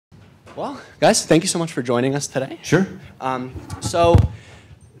Well, guys, thank you so much for joining us today. Sure. So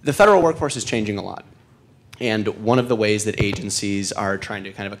the federal workforce is changing a lot. And one of the ways that agencies are trying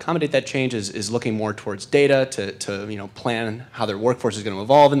to kind of accommodate that change is looking more towards data to plan how their workforce is going to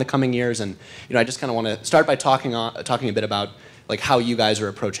evolve in the coming years. And I just kind of want to start by talking a bit about like how you guys are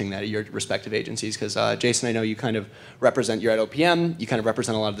approaching that at your respective agencies. Because Jason, I know you kind of you're at OPM, you kind of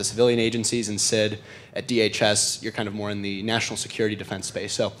represent a lot of the civilian agencies, and Sid at DHS, you're kind of more in the national security defense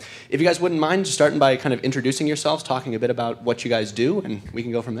space. So if you guys wouldn't mind just starting by kind of introducing yourselves, talking a bit about what you guys do, and we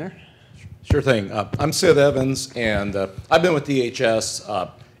can go from there. Sure thing. I'm Sid Evans, and I've been with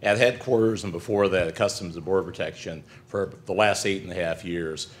DHS at headquarters and before that at Customs and Border Protection for the last 8.5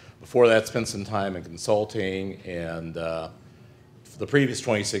 years. Before that, spent some time in consulting, and for the previous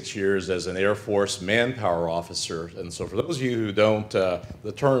 26 years as an Air Force Manpower officer. And so for those of you who don't,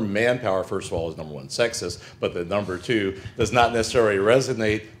 the term manpower, first of all, is number one, sexist, but the number two does not necessarily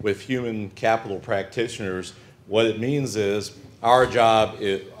resonate with human capital practitioners. What it means is our job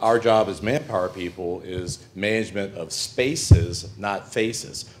as manpower people is management of spaces, not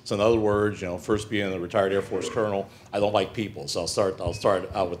faces. So in other words, first being a retired Air Force colonel, I don't like people. So I'll start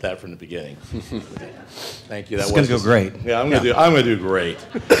out with that from the beginning. Thank you. It's going to go great. Yeah, I'm going to do great.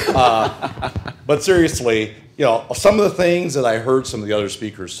 But seriously, some of the things that I heard some of the other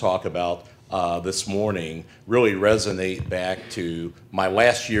speakers talk about this morning really resonate back to my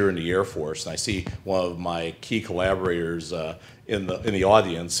last year in the Air Force. And I see one of my key collaborators in the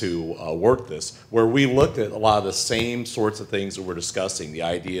audience who worked this, where we looked at a lot of the same sorts of things that we're discussing, the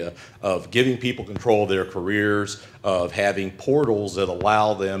idea of giving people control of their careers, of having portals that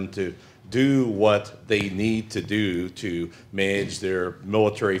allow them to do what they need to do to manage their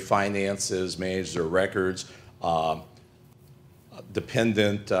military finances, manage their records,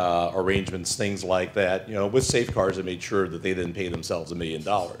 dependent arrangements, things like that, with safeguards that made sure that they didn't pay themselves $1 million.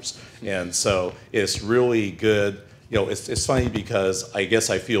 And so it's really good. It's funny because I guess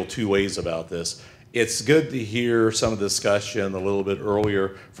I feel two ways about this. It's good to hear some of the discussion a little bit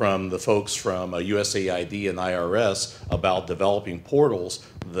earlier from the folks from USAID and IRS about developing portals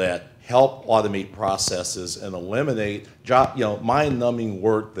that help automate processes and eliminate mind-numbing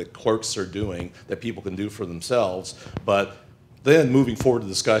work that clerks are doing that people can do for themselves. But then moving forward to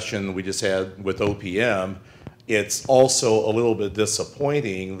the discussion we just had with OPM, it's also a little bit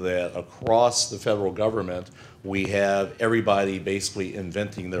disappointing that across the federal government we have everybody basically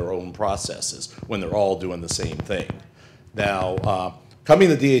inventing their own processes when they're all doing the same thing. Now, coming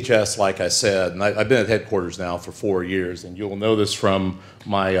to DHS, like I said, and I've been at headquarters now for 4 years, and you'll know this from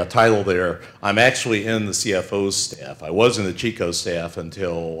my title there, I'm actually in the CFO's staff. I was in the Chico staff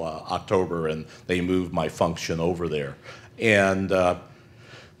until October, and they moved my function over there. And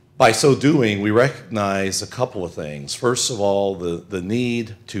by so doing, we recognize a couple of things. First of all, the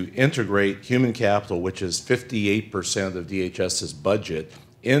need to integrate human capital, which is 58% of DHS's budget,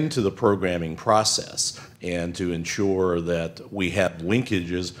 into the programming process, and to ensure that we have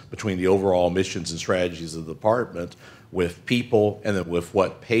linkages between the overall missions and strategies of the department with people and then with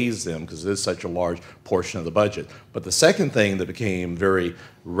what pays them, because it is such a large portion of the budget. But the second thing that became very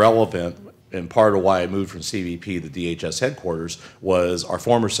relevant, and part of why I moved from CBP to DHS headquarters, was our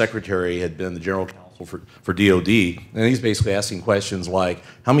former secretary had been the general counsel for DOD, and he's basically asking questions like,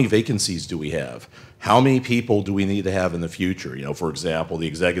 how many vacancies do we have? How many people do we need to have in the future? For example, the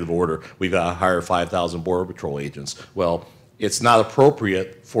executive order, we've got to hire 5,000 Border Patrol agents. Well, it's not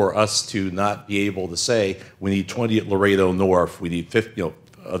appropriate for us to not be able to say, we need 20 at Laredo North, we need 50,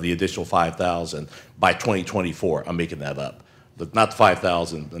 of the additional 5,000 by 2024. I'm making that up. Not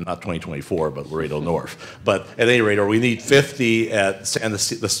 5,000, not 2024, but Laredo North. But at any rate, or we need 50 at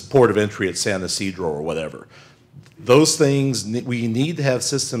the port of entry at San Ysidro or whatever. Those things, we need to have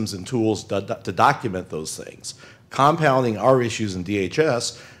systems and tools to document those things. Compounding our issues in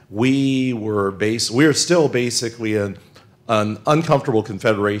DHS, we are still basically an uncomfortable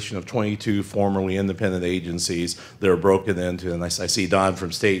confederation of 22 formerly independent agencies that are broken into, and I see Don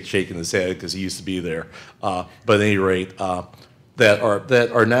from State shaking his head because he used to be there. But at any rate,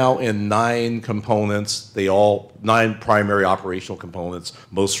 that are now in 9 components. 9 primary operational components,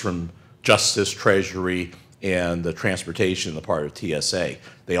 most from Justice, Treasury, and the transportation, the part of TSA.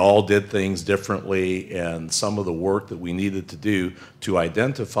 They all did things differently, and some of the work that we needed to do to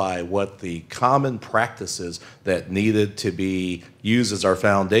identify what the common practices that needed to be used as our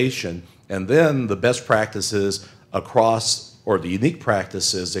foundation, and then the best practices across, or the unique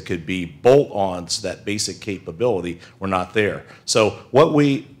practices that could be bolt-ons to that basic capability, were not there. So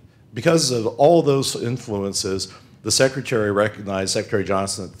because of all those influences, the Secretary recognized, Secretary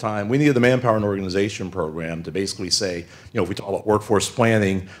Johnson at the time, we needed the Manpower and Organization program to basically say, if we talk about workforce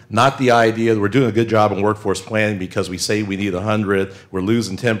planning, not the idea that we're doing a good job in workforce planning because we say we need 100, we're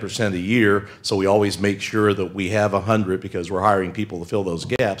losing 10% a year, so we always make sure that we have 100 because we're hiring people to fill those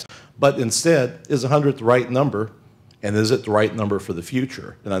gaps. But instead, is 100 the right number? And is it the right number for the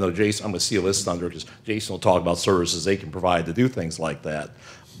future? And I know Jason, I'm going to steal his thunder because Jason will talk about services they can provide to do things like that.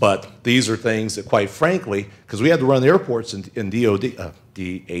 But these are things that, quite frankly, because we had to run airports in DOD,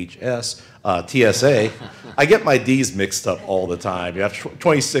 DHS, TSA, I get my D's mixed up all the time. You have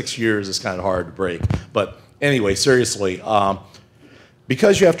 26 years, it's kind of hard to break. But anyway, seriously,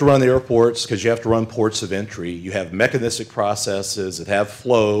 because you have to run airports, because you have to run ports of entry, you have mechanistic processes that have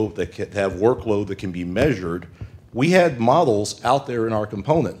flow, that have workload that can be measured. We had models out there in our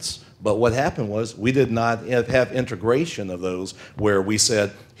components. But what happened was we did not have integration of those where we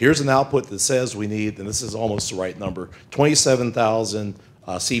said, here's an output that says we need, and this is almost the right number, 27,000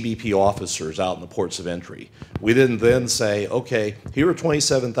 CBP officers out in the ports of entry. We didn't then say, okay, here are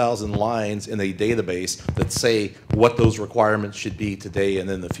 27,000 lines in a database that say what those requirements should be today and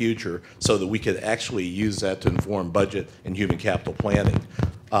in the future so that we could actually use that to inform budget and human capital planning.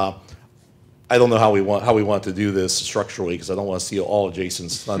 I don't know how we want to do this structurally because I don't want to steal all of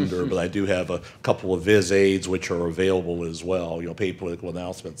Jason's thunder, but I do have a couple of viz aids which are available as well, paid political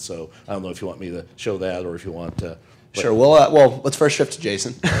announcements. So I don't know if you want me to show that or if you want to. Sure. Well, let's first shift to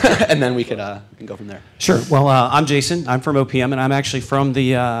Jason, and then we can go from there. Sure. Well, I'm Jason. I'm from OPM, and I'm actually from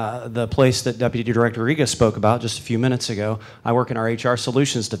the place that Deputy Director Riga spoke about just a few minutes ago. I work in our HR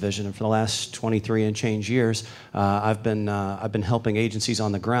Solutions division, and for the last 23 and change years, I've been helping agencies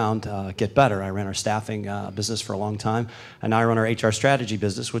on the ground get better. I ran our staffing business for a long time, and now I run our HR strategy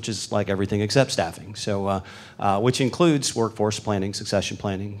business, which is like everything except staffing. So, which includes workforce planning, succession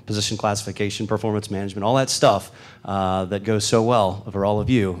planning, position classification, performance management, all that stuff. That goes so well for all of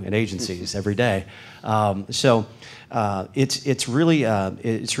you in agencies every day. It's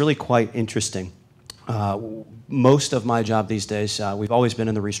really quite interesting. Most of my job these days, we've always been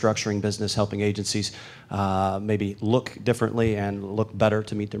in the restructuring business, helping agencies maybe look differently and look better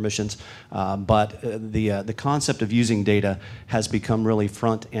to meet their missions. But the concept of using data has become really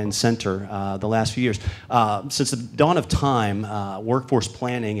front and center the last few years. Since the dawn of time, workforce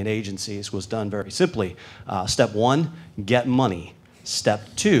planning in agencies was done very simply. Step one, get money.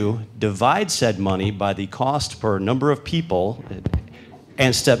 Step two, divide said money by the cost per number of people.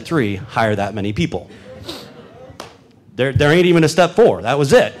 And step three, hire that many people. There ain't even a step four. That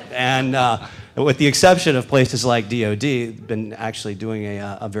was it. And with the exception of places like DOD, been actually doing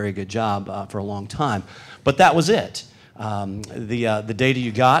a very good job for a long time. But that was it. The data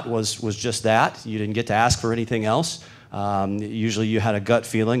you got was just that. You didn't get to ask for anything else. Usually you had a gut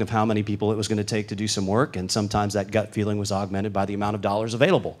feeling of how many people it was going to take to do some work, and sometimes that gut feeling was augmented by the amount of dollars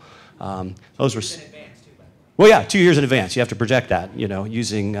available. Those were... Well, yeah, 2 years in advance. You have to project that,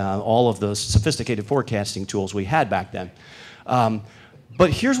 using all of those sophisticated forecasting tools we had back then. But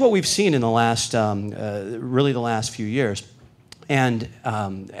here's what we've seen in the last, really the last few years. And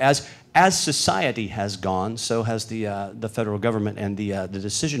as society has gone, so has the federal government and the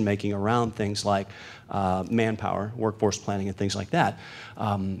decision-making around things like manpower, workforce planning, and things like that.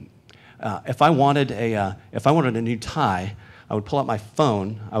 If I wanted a new tie, I would pull out my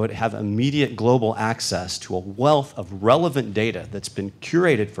phone, I would have immediate global access to a wealth of relevant data that's been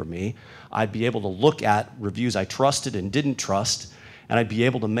curated for me. I'd be able to look at reviews I trusted and didn't trust, and I'd be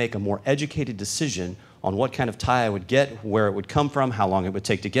able to make a more educated decision on what kind of tie I would get, where it would come from, how long it would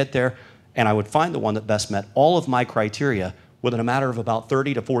take to get there, and I would find the one that best met all of my criteria within a matter of about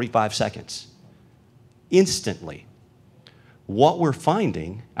 30 to 45 seconds. Instantly. What we're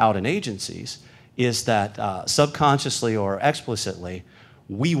finding out in agencies is that subconsciously or explicitly,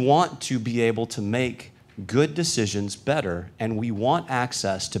 we want to be able to make good decisions better, and we want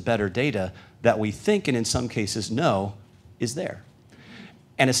access to better data that we think, and in some cases know, is there.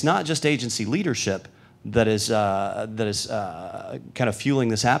 And it's not just agency leadership that is kind of fueling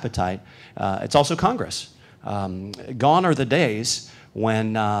this appetite. It's also Congress. Gone are the days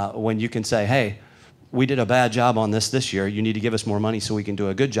when you can say, hey, we did a bad job on this year. You need to give us more money so we can do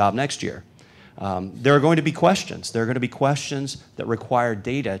a good job next year. There are going to be questions. There are going to be questions that require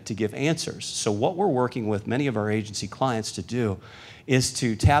data to give answers. So what we're working with many of our agency clients to do is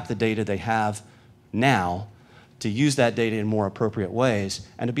to tap the data they have now, to use that data in more appropriate ways,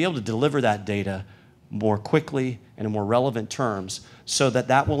 and to be able to deliver that data more quickly and in more relevant terms so that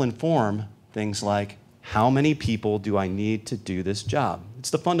that will inform things like, how many people do I need to do this job?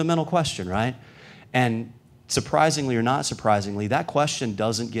 It's the fundamental question, right? And surprisingly or not surprisingly, that question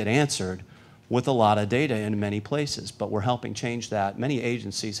doesn't get answered with a lot of data in many places, but we're helping change that. Many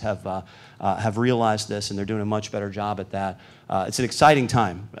agencies have realized this, and they're doing a much better job at that. It's an exciting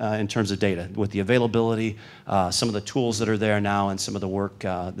time in terms of data, with the availability, some of the tools that are there now, and some of the work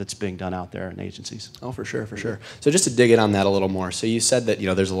that's being done out there in agencies. Oh, for sure, for sure. So just to dig in on that a little more, so you said that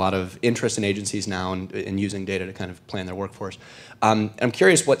there's a lot of interest in agencies now in using data to kind of plan their workforce. I'm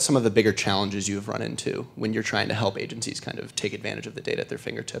curious what some of the bigger challenges you have run into when you're trying to help agencies kind of take advantage of the data at their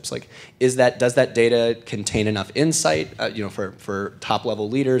fingertips. Like, does that data contain enough insight, for top-level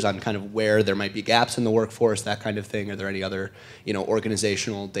leaders on kind of where there might be gaps in the workforce, that kind of thing? Are there any other,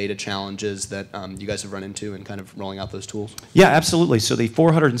 organizational data challenges that you guys have run into in kind of rolling out those tools? Yeah, absolutely. So the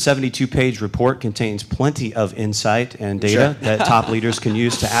 472-page report contains plenty of insight and data that top leaders can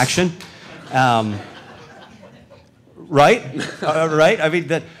use to action. Right? Right? I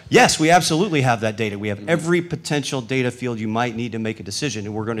mean, yes, we absolutely have that data. We have every potential data field you might need to make a decision,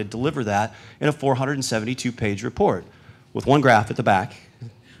 and we're going to deliver that in a 472-page report with one graph at the back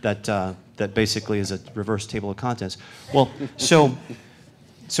that basically is a reverse table of contents. Well, so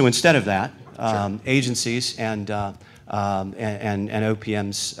instead of that, agencies and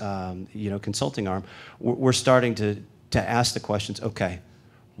OPM's consulting arm, we're starting to ask the questions. Okay,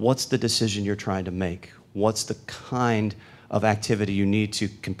 what's the decision you're trying to make? What's the kind of activity you need to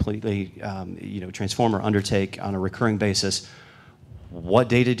completely transform or undertake on a recurring basis? What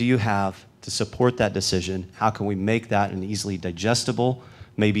data do you have to support that decision? How can we make that an easily digestible,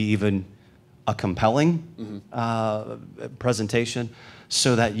 maybe even a compelling presentation,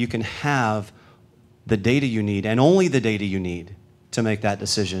 so that you can have the data you need, and only the data you need, to make that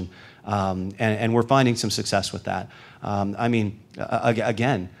decision? And we're finding some success with that.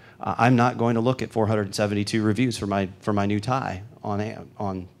 Again, I'm not going to look at 472 reviews for my new tie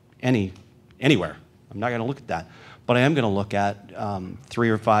on anywhere. I'm not going to look at that, but I am going to look at 3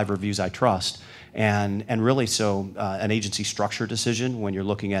 or 5 reviews I trust, and really an agency structure decision, when you're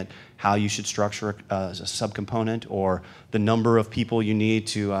looking at how you should structure a subcomponent, or the number of people you need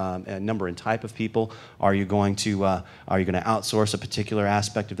to number and type of people. Are you going to outsource a particular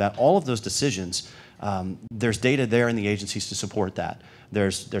aspect of that? All of those decisions. There's data there in the agencies to support that.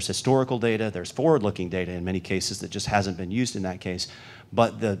 There's historical data, there's forward-looking data in many cases that just hasn't been used in that case.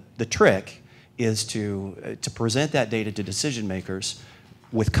 But the trick is to present that data to decision makers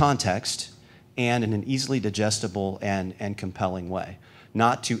with context and in an easily digestible and compelling way.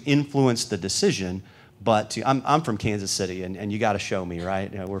 Not to influence the decision, but to, I'm from Kansas City, and you got to show me, right?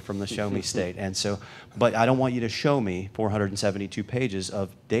 We're from the show me state. And so, but I don't want you to show me 472 pages of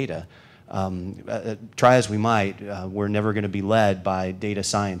data. Try as we might, we're never going to be led by data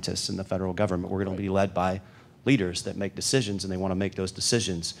scientists in the federal government. We're going to be led by leaders that make decisions, and they want to make those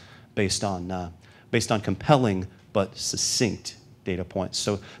decisions based on compelling but succinct data points.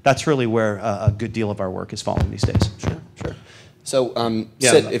 So that's really where a good deal of our work is falling these days. Sure, sure. So,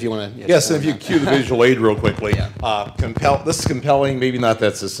 Sid, if you want to... Yes, and if you cue the visual aid real quickly. This is compelling, maybe not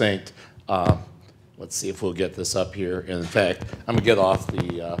that succinct. Let's see if we'll get this up here. And in fact, I'm going to get off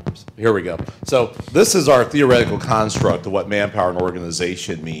the, here we go. So this is our theoretical construct of what manpower and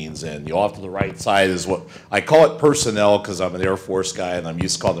organization means. And off to the right side is what, I call it personnel because I'm an Air Force guy and I'm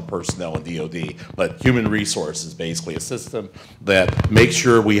used to calling it personnel in DOD. But human resource is basically a system that makes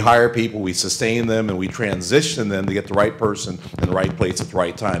sure we hire people, we sustain them, and we transition them to get the right person in the right place at the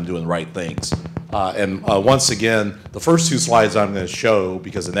right time doing the right things. Once again, the first 2 slides I'm going to show,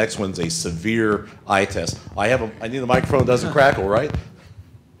 because the next one's a severe eye test. I need the microphone doesn't crackle, right?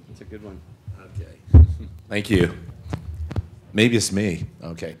 That's a good one. Okay. Thank you. Maybe it's me.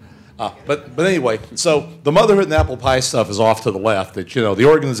 Okay. But anyway, so the motherhood and apple pie stuff is off to the left. That the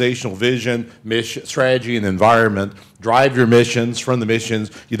organizational vision, mission, strategy, and environment drive your missions. From the missions,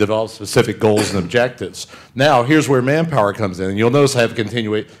 you develop specific goals and objectives. Now, here's where manpower comes in, and you'll notice I have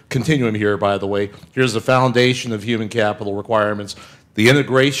a continuum here. By the way, here's the foundation of human capital requirements. The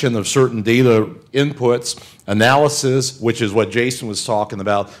integration of certain data inputs, analysis, which is what Jason was talking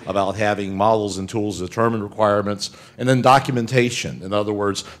about having models and tools to determine requirements, and then documentation. In other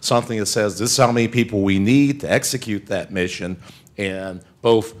words, something that says this is how many people we need to execute that mission, and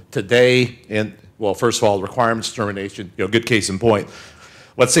both today and, well, first of all, requirements determination, good case in point.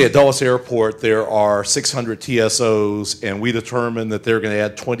 Let's say at Dulles Airport there are 600 TSOs, and we determine that they're going to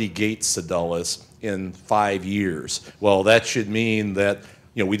add 20 gates to Dulles in 5 years. Well, that should mean that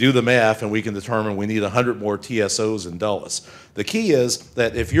we do the math and we can determine we need 100 more TSOs in Dulles. The key is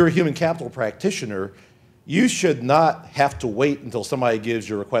that if you're a human capital practitioner, you should not have to wait until somebody gives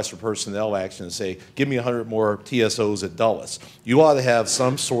you a request for personnel action and say, give me 100 more TSOs at Dulles. You ought to have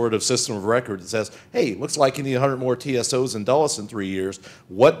some sort of system of record that says, hey, looks like you need 100 more TSOs in Dulles in 3 years.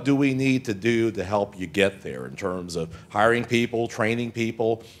 What do we need to do to help you get there in terms of hiring people, training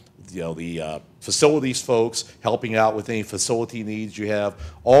people, the facilities folks, helping out with any facility needs you have,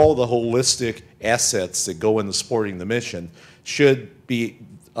 all the holistic assets that go into supporting the mission should be,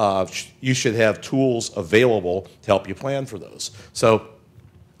 you should have tools available to help you plan for those. So,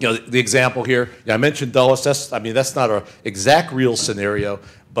 the example here, I mentioned Dulles, that's not an exact real scenario,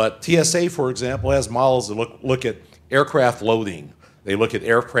 but TSA, for example, has models that look at aircraft loading. They look at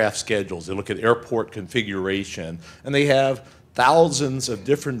aircraft schedules, they look at airport configuration, and they have thousands of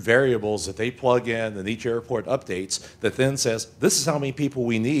different variables that they plug in and each airport updates that then says, this is how many people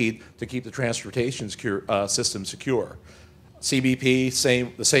we need to keep the transportation system secure.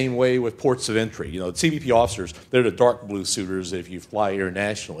 CBP, the same way with ports of entry. The CBP officers, they're the dark blue suiters if you fly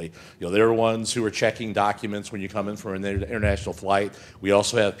internationally. They're the ones who are checking documents when you come in for an international flight. We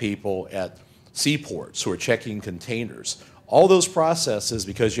also have people at seaports who are checking containers. All those processes,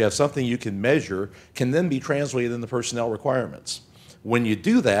 because you have something you can measure, can then be translated into personnel requirements. When you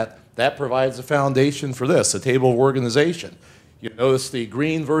do that, that provides a foundation for this, a table of organization. You notice the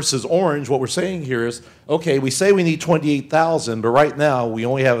green versus orange, what we're saying here is, okay, we say we need 28,000, but right now we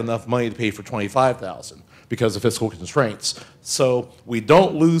only have enough money to pay for 25,000 because of fiscal constraints. So we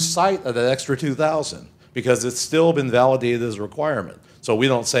don't lose sight of that extra 2,000 because it's still been validated as a requirement. So we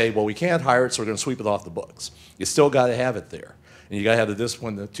don't say, well, we can't hire it, so we're going to sweep it off the books. You still got to have it there. And you got to have the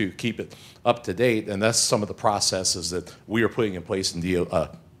discipline to keep it up to date, and that's some of the processes that we are putting in place in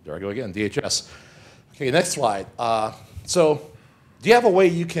DHS. Okay, next slide. So do you have a way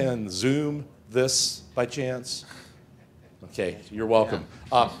you can Zoom this by chance? Okay, you're welcome.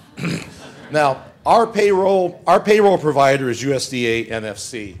 Now, our payroll provider is USDA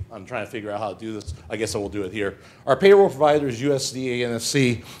NFC. I'm trying to figure out how to do this. I guess I will do it here. Our payroll provider is USDA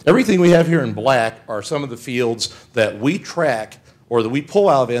NFC. Everything we have here in black are some of the fields that we track or that we pull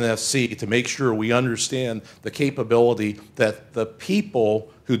out of NFC to make sure we understand the capability that the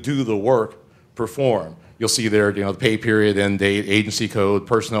people who do the work perform. You'll see there, the pay period, end date, agency code,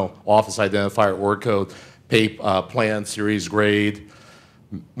 personnel office identifier, org code, pay plan, series, grade,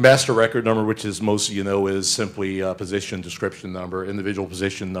 master record number, which is most of you know is simply position description number, individual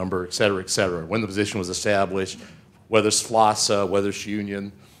position number, et cetera, when the position was established, whether it's FLASA, whether it's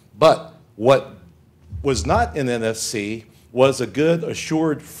union. But what was not in NFC was a good,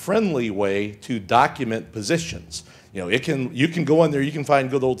 assured, friendly way to document positions. You can go in there, you can find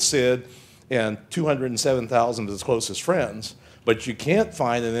good old Sid and 207,000 of his closest friends, but you can't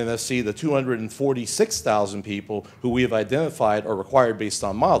find in NFC the 246,000 people who we have identified are required based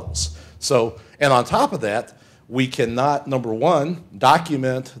on models. So, and on top of that, we cannot, number one,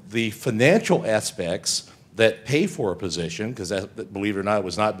 document the financial aspects that pay for a position, because that, believe it or not,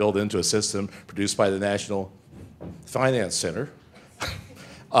 was not built into a system produced by the National Finance Center.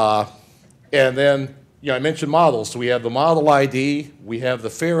 And then, I mentioned models. So we have the model ID, we have the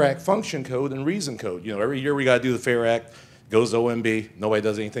FAIR Act function code and reason code. Every year we got to do the FAIR Act, goes to OMB, nobody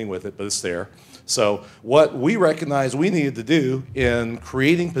does anything with it, but it's there. So what we recognize we needed to do in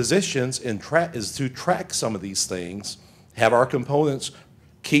creating positions is to track some of these things, have our components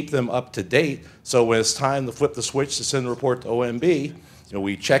keep them up to date, so when it's time to flip the switch to send the report to OMB,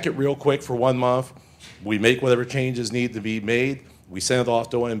 we check it real quick for 1 month, we make whatever changes need to be made, we send it off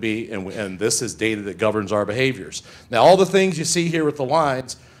to OMB, and this is data that governs our behaviors. Now, all the things you see here with the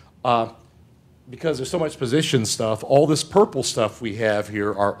lines, because there's so much position stuff, all this purple stuff we have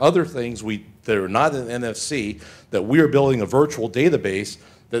here are other things that are not in NFC that we are building a virtual database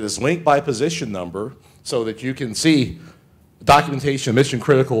that is linked by position number so that you can see documentation of mission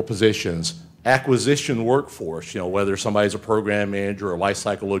critical positions, acquisition workforce, whether somebody's a program manager or a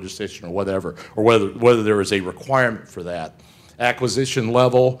lifecycle logistician or whatever, or whether there is a requirement for that. Acquisition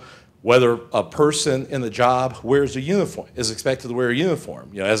level, whether a person in the job wears a uniform, is expected to wear a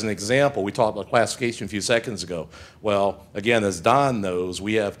uniform. As an example, we talked about classification a few seconds ago. Well, again, as Don knows,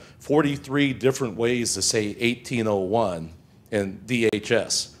 we have 43 different ways to say 1801 in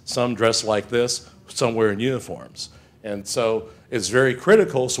DHS. Some dress like this, some wearing uniforms. And so it's very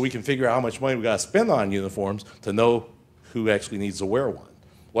critical so we can figure out how much money we got to spend on uniforms to know who actually needs to wear one.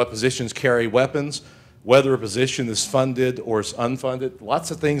 What positions carry weapons, whether a position is funded or is unfunded. Lots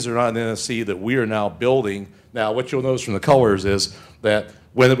of things are not in NFC that we are now building. Now, what you'll notice from the colors is that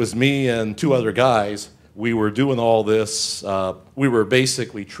when it was me and 2 other guys, we were doing all this. We were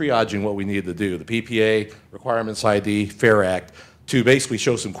basically triaging what we needed to do, the PPA, Requirements ID, FAIR Act, to basically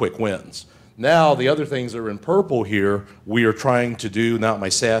show some quick wins. Now, the other things that are in purple here, we are trying to do, now my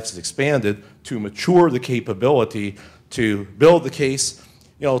staff has expanded, to mature the capability to build the case,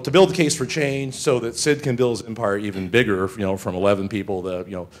 to build the case for change so that Sid can build his empire even bigger, from 11 people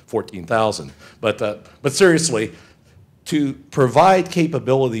to, 14,000. But seriously, to provide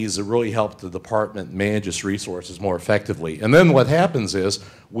capabilities that really help the department manage its resources more effectively. And then what happens is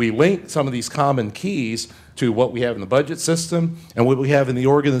we link some of these common keys to what we have in the budget system and what we have in the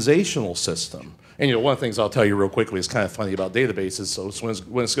organizational system. And one of the things I'll tell you real quickly is kind of funny about databases. So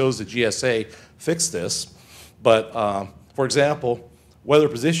when it goes to GSA, fix this. But for example, whether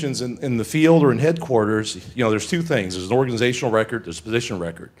positions in the field or in headquarters, there's two things. There's an organizational record, there's a position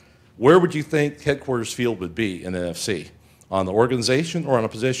record. Where would you think headquarters field would be in NFC? On the organization or on a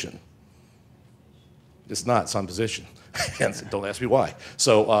position? It's not, it's on position. Don't ask me why.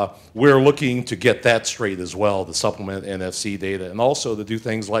 So we're looking to get that straight as well, to supplement NFC data, and also to do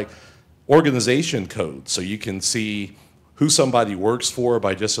things like organization codes, so you can see who somebody works for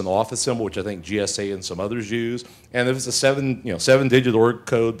by just an office symbol, which I think GSA and some others use. And if it's a seven-digit org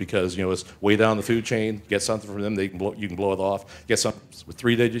code because it's way down the food chain, get something from them, you can blow it off. Get something with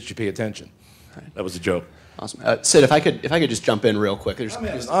 3 digits, you pay attention. Right. That was a joke. Awesome. Sid, if I could just jump in real quick.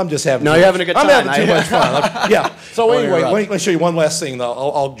 I'm just having. No, you're having a good time. I'm having too much fun. Yeah. So anyway, let me show you one last thing.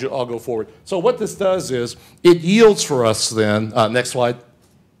 I'll go forward. So what this does is it yields for us then. Next slide.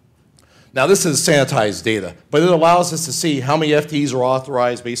 Now this is sanitized data, but it allows us to see how many FTEs are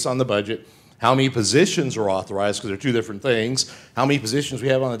authorized based on the budget, how many positions are authorized, because they're two different things, how many positions we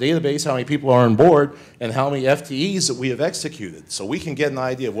have on the database, how many people are on board, and how many FTEs that we have executed. So we can get an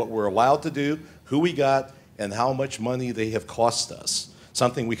idea of what we're allowed to do, who we got, and how much money they have cost us.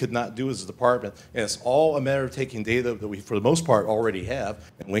 Something we could not do as a department. And it's all a matter of taking data that we, for the most part, already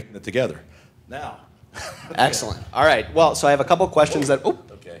have and linking it together. Now. Excellent. All right. Well, so I have a couple questions that. Oh.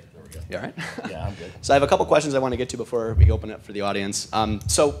 Okay. There we go. You all right? Yeah, I'm good. So I have a couple questions I want to get to before we open it up for the audience.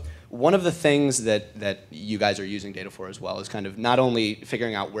 So one of the things that you guys are using data for as well is kind of not only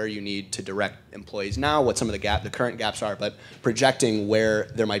figuring out where you need to direct employees now, what some of the current gaps are, but projecting where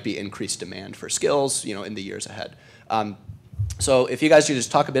there might be increased demand for skills, in the years ahead. So if you guys could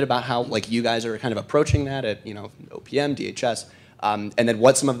just talk a bit about how you guys are kind of approaching that at OPM, DHS, and then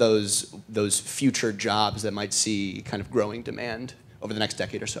what some of those future jobs that might see kind of growing demand over the next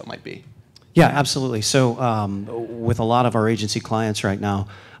decade or so might be. Yeah, absolutely. So with a lot of our agency clients right now,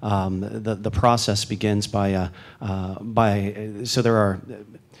 the process begins so there are,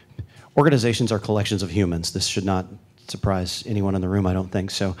 organizations are collections of humans. This should not surprise anyone in the room, I don't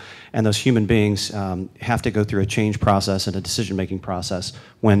think so. And those human beings have to go through a change process and a decision-making process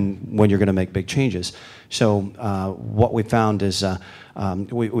when you're going to make big changes. So what we found is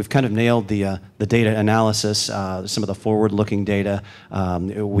we've kind of nailed the data analysis, some of the forward-looking data.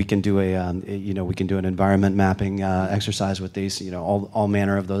 We can do we can do an environment mapping exercise with these, all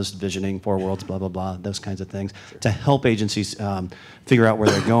manner of those visioning, 4 worlds, blah blah blah, those kinds of things to help agencies figure out where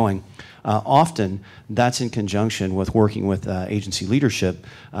they're going. Often, that's in conjunction with working with agency leadership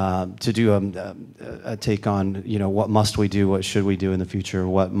to do a take on, what must we do, what should we do in the future,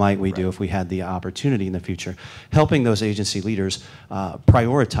 what might we do if we had the opportunity in the future. Helping those agency leaders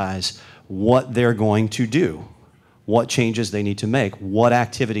prioritize what they're going to do, what changes they need to make, what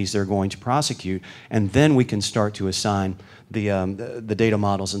activities they're going to prosecute, and then we can start to assign the data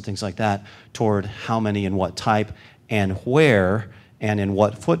models and things like that toward how many and what type and where and in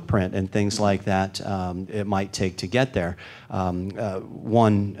what footprint and things like that it might take to get there.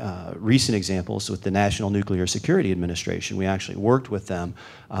 One recent example is with the National Nuclear Security Administration. We actually worked with them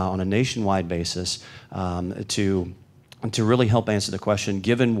on a nationwide basis to really help answer the question,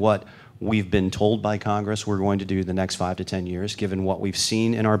 given what we've been told by Congress we're going to do the next 5 to 10 years, given what we've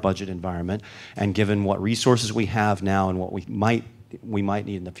seen in our budget environment, and given what resources we have now and what we might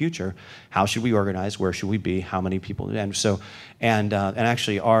need in the future. How should we organize? Where should we be? How many people? And so, and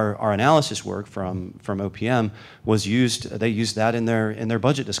actually, our analysis work from OPM was used. They used that in their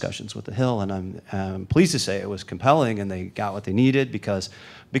budget discussions with the Hill, and I'm pleased to say it was compelling, and they got what they needed because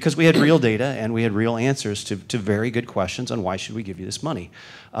we had real data and we had real answers to very good questions on why should we give you this money.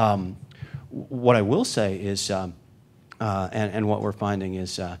 What I will say is, and what we're finding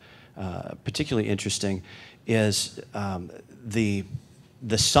is particularly interesting, is the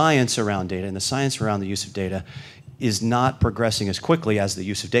science around data and the science around the use of data is not progressing as quickly as the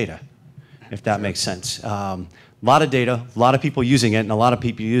use of data, if that makes sense. A lot of data, a lot of people using it, and a lot of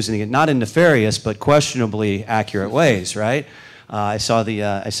people using it not in nefarious but questionably accurate ways, right? I saw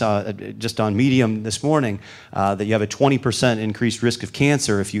just on Medium this morning that you have a 20% increased risk of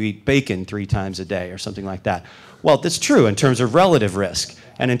cancer if you eat bacon 3 times a day or something like that. Well, that's true in terms of relative risk.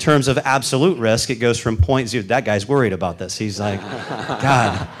 And in terms of absolute risk, it goes from 0.0. That guy's worried about this. He's like,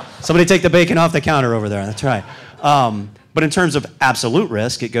 God, somebody take the bacon off the counter over there. That's right. But in terms of absolute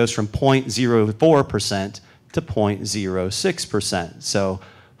risk, it goes from 0.04% to 0.06%. So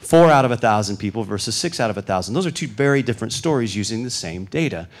 4 out of 1,000 people versus 6 out of 1,000. Those are two very different stories using the same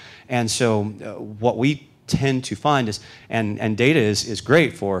data. And so what we tend to find is, and data is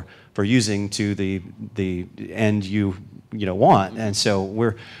great for using to the end you want. And so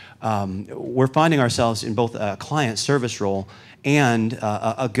we're finding ourselves in both a client service role and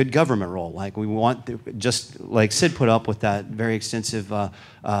a good government role. Like we want, just like Sid put up with that very extensive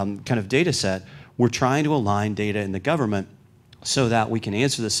kind of data set, we're trying to align data in the government so that we can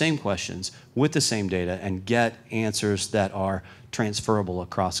answer the same questions with the same data and get answers that are transferable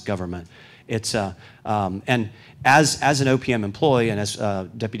across government. It's and as an OPM employee, and as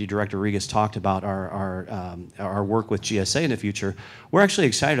Deputy Director Regas talked about our work with GSA in the future, we're actually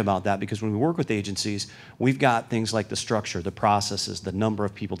excited about that because when we work with agencies, we've got things like the structure, the processes, the number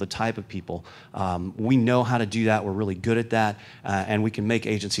of people, the type of people. We know how to do that. We're really good at that, and we can make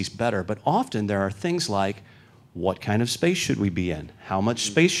agencies better. But often there are things like, what kind of space should we be in? How much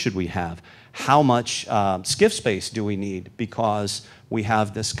space should we have? How much skiff space do we need because we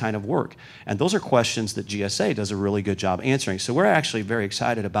have this kind of work? And those are questions that GSA does a really good job answering. So we're actually very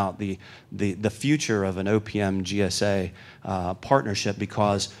excited about the future of an OPM GSA partnership,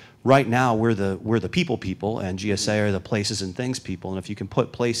 because right now we're the people, and GSA are the places and things people. And if you can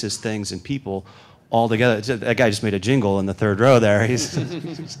put places, things, and people all together, that guy just made a jingle in the third row there.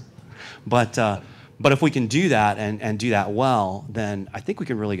 But if we can do that and do that well, then I think we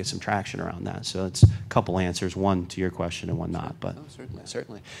can really get some traction around that. So it's a couple answers, one to your question and one not. But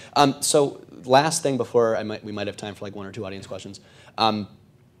certainly. So last thing before we might have time for like 1 or 2 audience questions.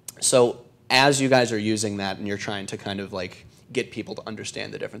 So as you guys are using that and you're trying to kind of like get people to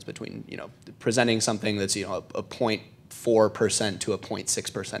understand the difference between presenting something that's a 0.4% to a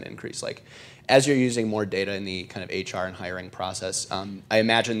 0.6% increase, like as you're using more data in the kind of HR and hiring process, I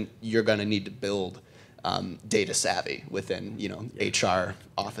imagine you're going to need to build data savvy within HR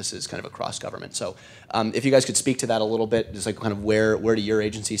offices kind of across government. So if you guys could speak to that a little bit, just like kind of where do your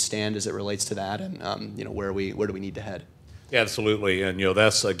agencies stand as it relates to that, and where do we need to head? Yeah, absolutely, and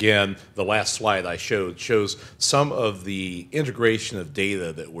that's again the last slide I showed shows some of the integration of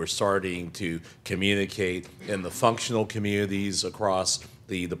data that we're starting to communicate in the functional communities across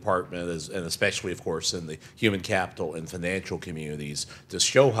the department, and especially, of course, in the human capital and financial communities, to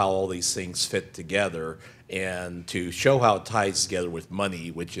show how all these things fit together and to show how it ties together with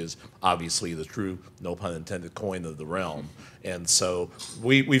money, which is obviously the true, no pun intended, coin of the realm. And so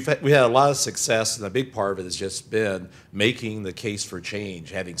we had a lot of success, and a big part of it has just been making the case for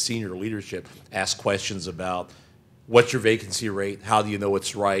change, having senior leadership ask questions about what's your vacancy rate, how do you know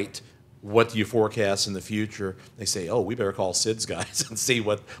it's right, what do you forecast in the future? They say, oh, we better call Sid's guys and see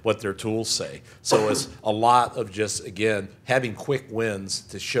what their tools say. So it's a lot of just, again, having quick wins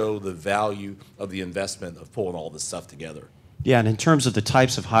to show the value of the investment of pulling all this stuff together. Yeah, and in terms of the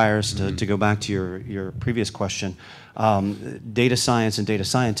types of hires, to go back to your previous question, data science and data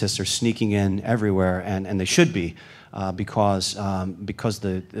scientists are sneaking in everywhere, and they should be. Because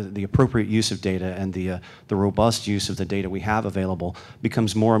the appropriate use of data and the robust use of the data we have available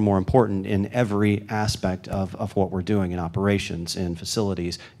becomes more and more important in every aspect of what we're doing in operations, in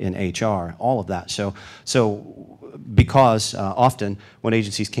facilities, in HR, all of that. So because often when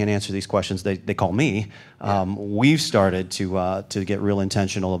agencies can't answer these questions, they call me. We've started to get real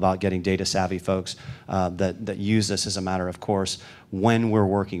intentional about getting data savvy folks that use this as a matter of course when we're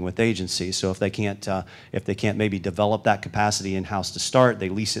working with agencies. So if they can't maybe develop that capacity in-house to start, they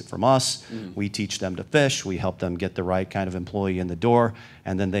lease it from us. We teach them to fish. We help them get the right kind of employee in the door,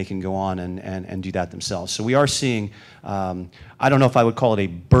 and then they can go on and do that themselves. So we are seeing, I don't know if I would call it a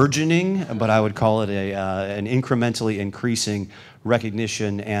burgeoning, but I would call it an incrementally increasing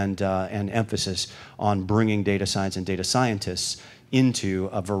recognition and emphasis on bringing data science and data scientists into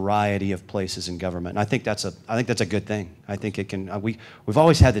a variety of places in government. And I think that's a good thing. I think it can. We've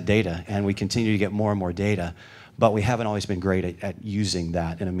always had the data, and we continue to get more and more data, but we haven't always been great at using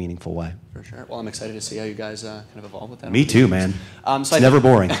that in a meaniful way. For sure. Well, I'm excited to see how you guys kind of evolve with that. Me too, man. It's never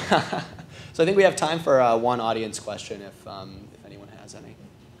boring. So I think we have time for one audience question, if anyone has any.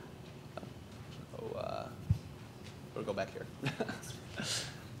 We'll go back here.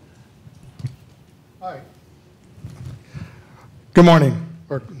 Hi. Good morning,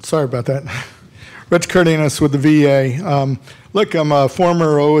 or sorry about that. Rich Cardenas with the VA. Look, I'm a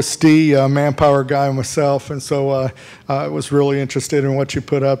former OSD Manpower guy myself, and so I was really interested in what you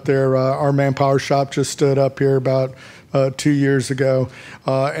put up there. Our Manpower shop just stood up here about 2 years ago.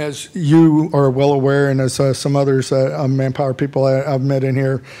 As you are well aware, and as some others Manpower people I've met in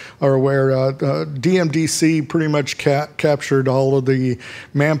here are aware, DMDC pretty much captured all of the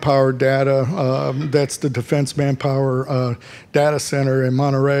Manpower data. That's the Defense Manpower Data Center in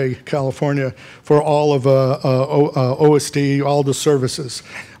Monterey, California, for all of OSD, all the services.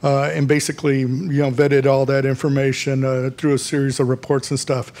 And basically, vetted all that information through a series of reports and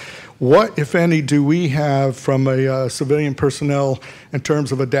stuff. What, if any, do we have from a civilian personnel in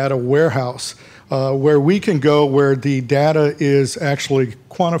terms of a data warehouse where we can go where the data is actually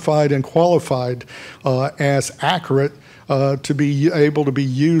quantified and qualified as accurate to be able to be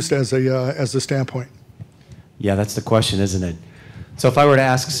used as a standpoint? Yeah, that's the question, isn't it? So if I were to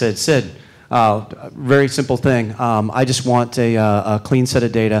ask Sid, very simple thing. I just want a clean set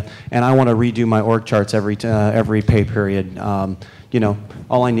of data, and I want to redo my org charts every pay period.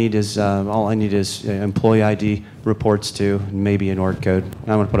 All I need is employee ID, reports to, maybe an org code. I'm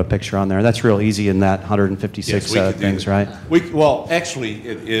going to put a picture on there. That's real easy in that 156 things, right? Well, actually,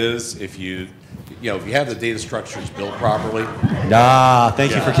 it is if you have the data structures built properly.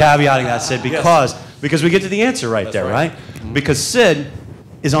 Thank you for caveating that, Sid, because we get to the answer right there, right? Because Sid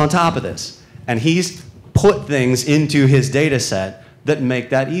is on top of this, and he's put things into his data set that make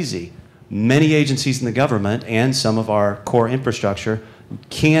that easy. Many agencies in the government and some of our core infrastructure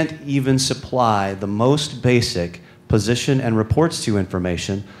can't even supply the most basic position and reports to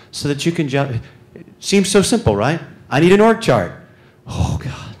information so that you can it seems so simple, right? I need an org chart. Oh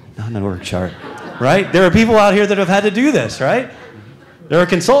God, not an org chart, right? There are people out here that have had to do this, right? There are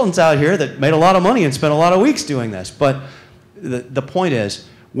consultants out here that made a lot of money and spent a lot of weeks doing this, but the point is,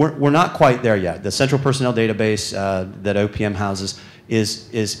 we're not quite there yet. The central personnel database that OPM houses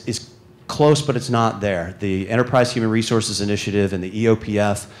is close, but it's not there. The Enterprise Human Resources Initiative and the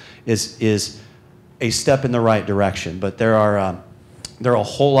EOPF is a step in the right direction, but there are a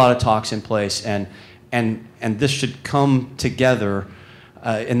whole lot of talks in place, and this should come together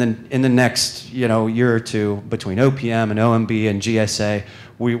in the next year or two between OPM and OMB and GSA.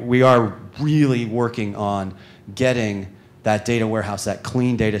 We are really working on getting that data warehouse, that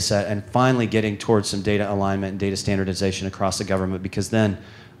clean data set, and finally getting towards some data alignment and data standardization across the government, because then,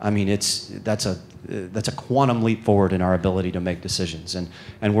 that's a quantum leap forward in our ability to make decisions, and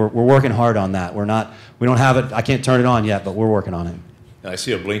we're working hard on that. We don't have it. I can't turn it on yet, but we're working on it. I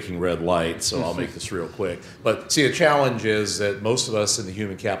see a blinking red light, so I'll make this real quick. But see, the challenge is that most of us in the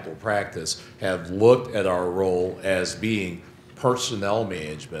human capital practice have looked at our role as being personnel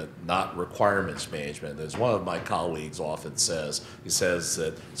management, not requirements management. As one of my colleagues often says, he says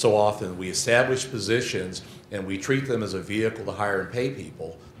that so often we establish positions and we treat them as a vehicle to hire and pay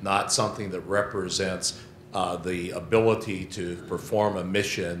people, not something that represents the ability to perform a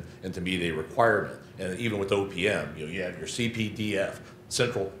mission and to meet a requirement. And even with OPM, you have your CPDF,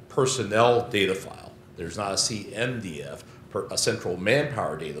 Central Personnel Data File. There's not a CMDF, a Central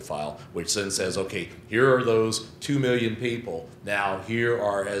Manpower Data File, which then says, okay, here are those 2 million people. Now here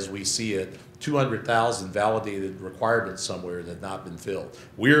are, as we see it, 200,000 validated requirements somewhere that have not been filled.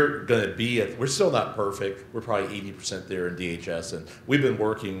 We're going to be we're still not perfect. We're probably 80% there in DHS, and we've been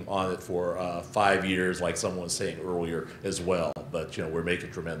working on it for 5 years, like someone was saying earlier as well. But we're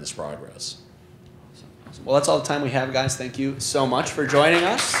making tremendous progress. Well, that's all the time we have, guys. Thank you so much for joining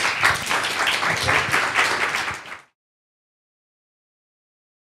us.